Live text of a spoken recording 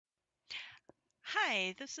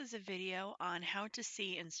Hi, this is a video on how to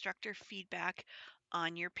see instructor feedback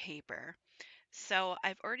on your paper. So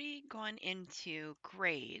I've already gone into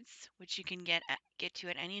grades, which you can get to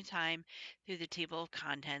at any time through the table of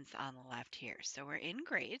contents on the left here. So we're in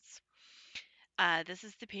grades. This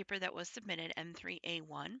is the paper that was submitted,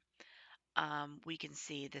 M3A1. We can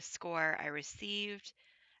see the score I received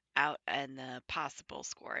out and the possible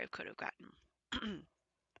score I could have gotten.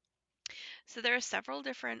 So there are several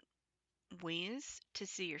different ways to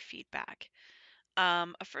see your feedback. A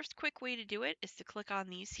first quick way to do it is to click on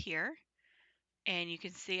these here, and you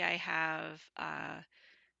can see I have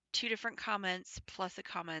two different comments plus a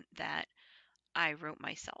comment that I wrote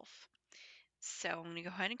myself. So I'm going to go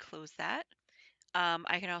ahead and close that.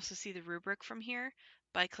 I can also see the rubric from here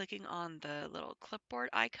by clicking on the little clipboard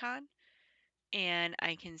icon, and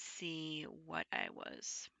I can see what I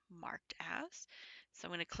was marked as. So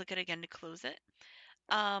I'm going to click it again to close it.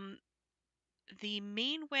 Um, the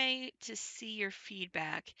main way to see your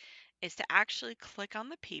feedback is to actually click on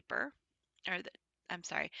the paper, or I'm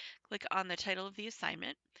sorry, click on the title of the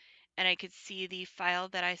assignment, and I could see the file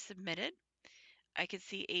that I submitted. I could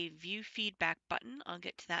see a view feedback button. I'll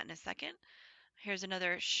get to that in a second. Here's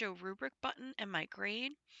another show rubric button and my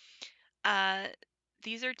grade. Uh,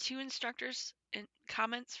 these are two instructors'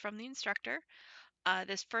 comments from the instructor.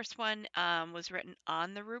 This first one was written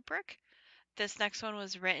on the rubric. This next one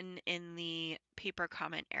was written in the paper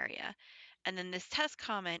comment area. And then this test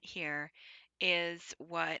comment here is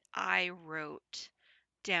what I wrote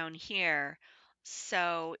down here.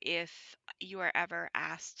 So if you are ever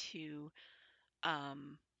asked to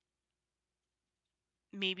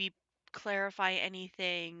maybe clarify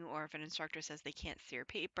anything, or if an instructor says they can't see your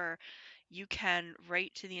paper, you can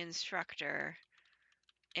write to the instructor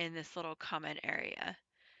in this little comment area.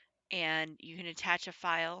 And you can attach a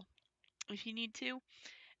file if you need to,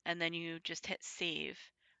 and then you just hit save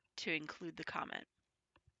to include the comment.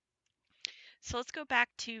 So let's go back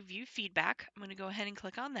to view feedback. I'm going to go ahead and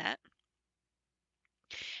click on that.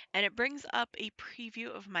 And it brings up a preview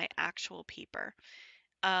of my actual paper.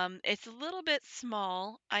 It's a little bit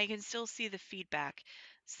small. I can still see the feedback.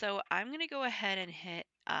 So I'm going to go ahead and hit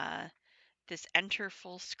this enter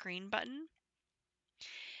full screen button.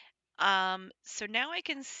 So now I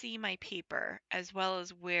can see my paper as well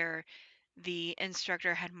as where the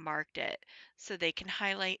instructor had marked it. So they can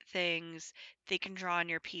highlight things, they can draw on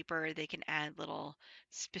your paper, they can add little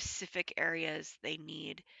specific areas they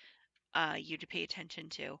need you to pay attention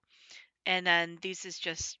to. And then this is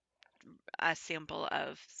just a sample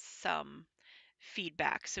of some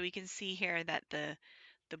feedback. So we can see here that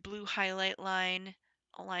the blue highlight line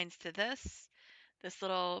aligns to this. This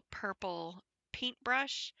little purple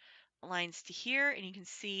paintbrush aligns to here, and you can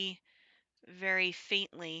see very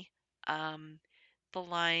faintly um, the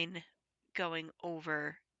line going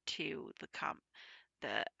over to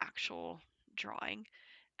the actual drawing,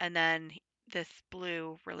 and then this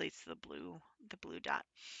blue relates to the blue dot.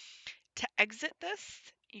 To exit this,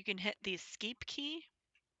 you can hit the escape key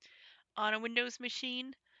on a Windows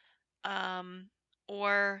machine, um,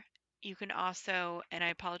 or you can also, and I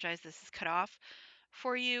apologize, this is cut off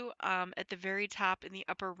for you, at the very top in the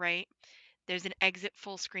upper right, there's an exit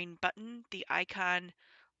full screen button. The icon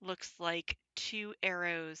looks like two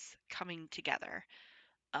arrows coming together.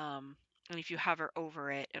 And if you hover over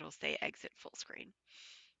it, it'll say exit full screen.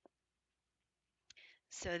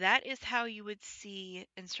 So that is how you would see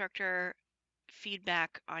instructor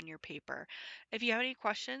feedback on your paper. If you have any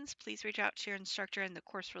questions, please reach out to your instructor in the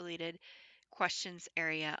course related questions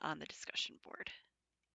area on the discussion board.